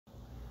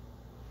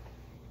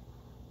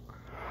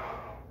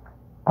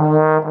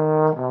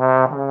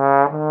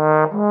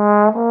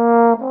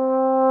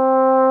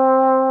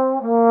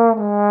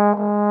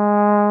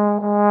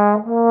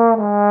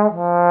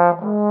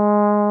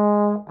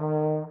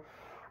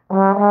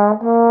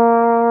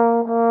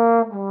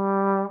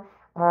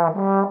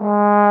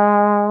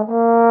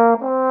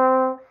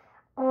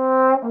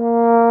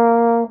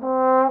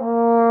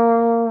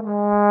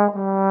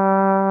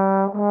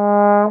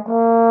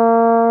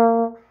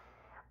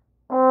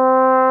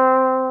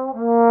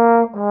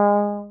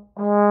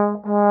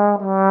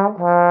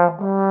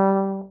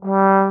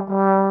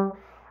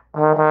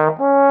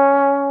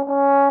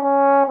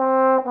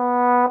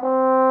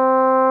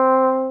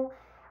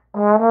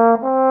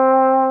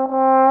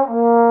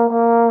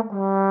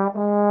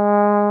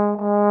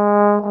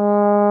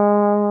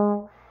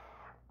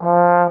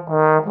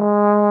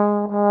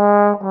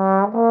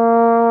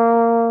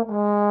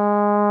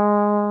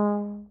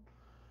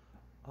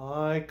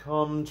I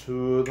come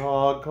to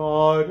the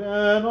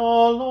garden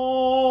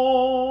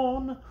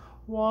alone,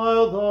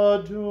 while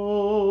the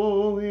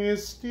dew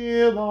is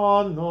still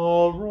on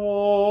the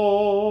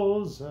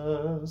roses,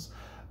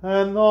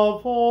 and the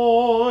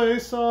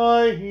voice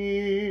I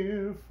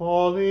hear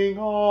falling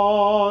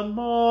on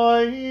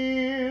my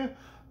ear,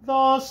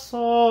 the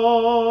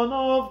Son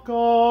of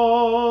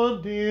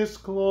God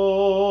discloses.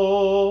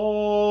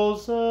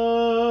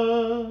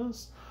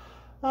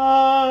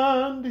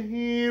 And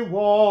he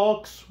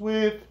walks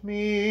with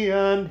me,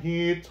 and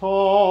he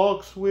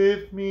talks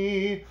with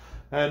me,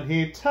 and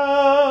he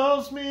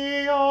tells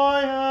me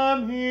I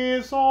am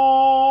his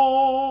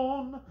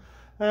own.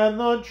 And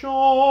the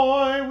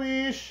joy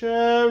we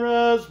share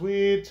as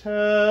we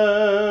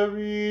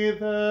tarry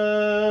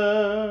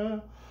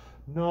there,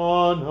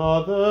 none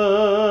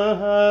other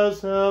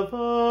has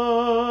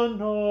ever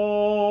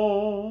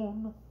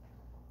known.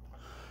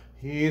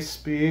 He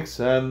speaks,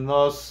 and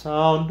the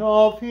sound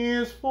of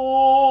his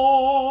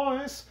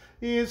voice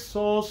is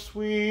so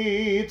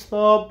sweet,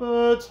 the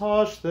birds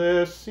hush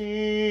their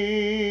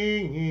singing,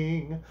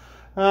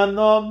 and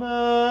the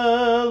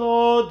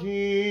melody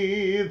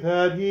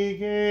that he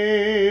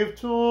gave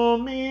to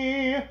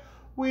me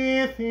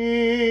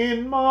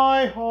within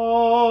my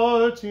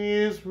heart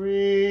is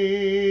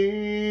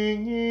ringing.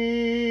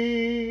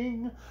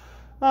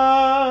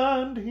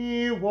 And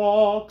he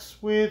walks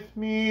with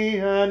me,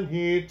 and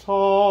he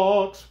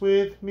talks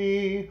with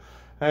me,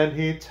 and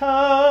he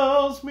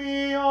tells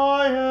me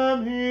I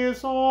am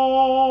his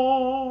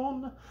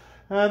own.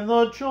 And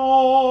the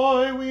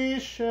joy we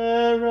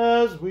share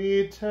as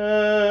we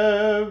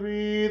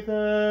tarry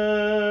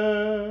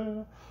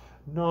there,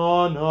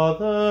 none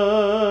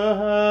other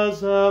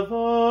has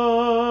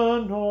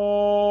ever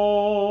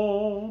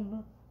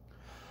known.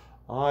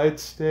 I'd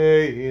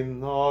stay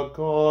in the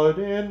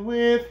garden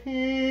with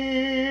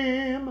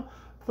him,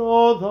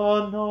 though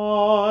the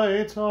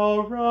night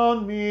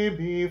around me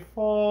be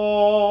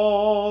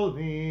falling.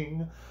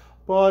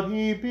 But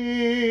he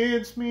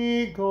bids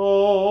me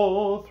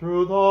go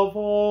through the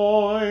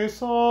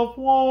voice of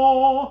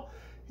woe.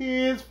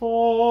 His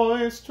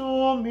voice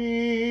to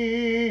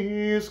me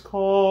is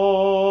calling.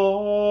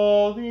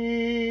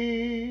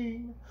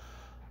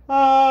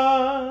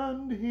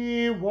 And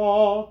he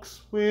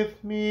walks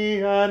with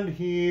me, and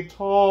he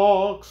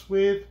talks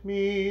with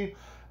me,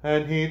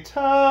 and he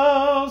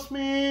tells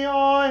me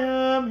I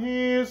am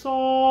his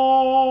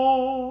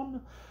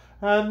own.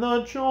 And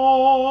the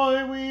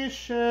joy we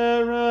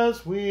share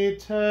as we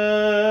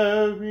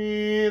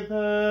tarry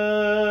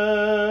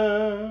there,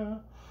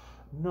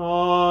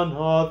 none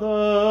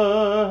other